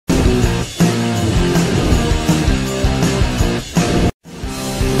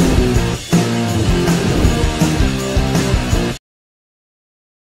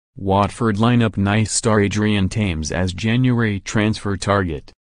Watford line up Nice star Adrien Tameze as January transfer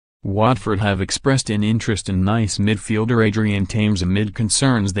target. Watford have expressed an interest in Nice midfielder Adrien Tameze amid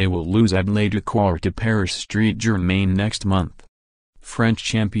concerns they will lose Doucoure to Paris Saint-Germain next month. French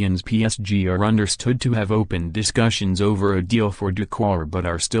champions PSG are understood to have opened discussions over a deal for Doucoure but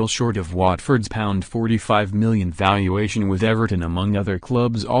are still short of Watford's £45 million valuation, with Everton among other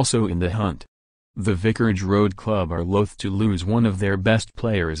clubs also in the hunt. The Vicarage Road club are loath to lose one of their best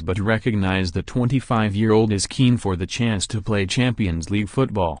players but recognise the 25-year-old is keen for the chance to play Champions League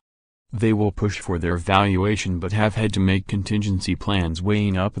football. They will push for their valuation but have had to make contingency plans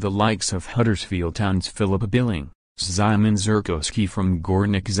weighing up the likes of Huddersfield Town's Philip Billing, Szymon Zurkowski from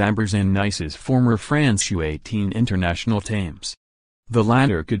Gornick Zabrze and Nice's former France U18 international Tameze. The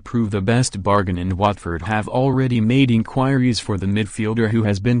latter could prove the best bargain, and Watford have already made inquiries for the midfielder who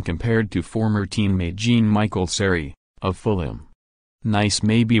has been compared to former teammate Jean Michael Seri, of Fulham. Nice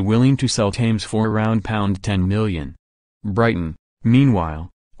may be willing to sell Tameze for around £10 million. Brighton, meanwhile,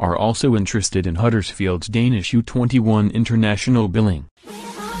 are also interested in Huddersfield's Danish U21 international Billing.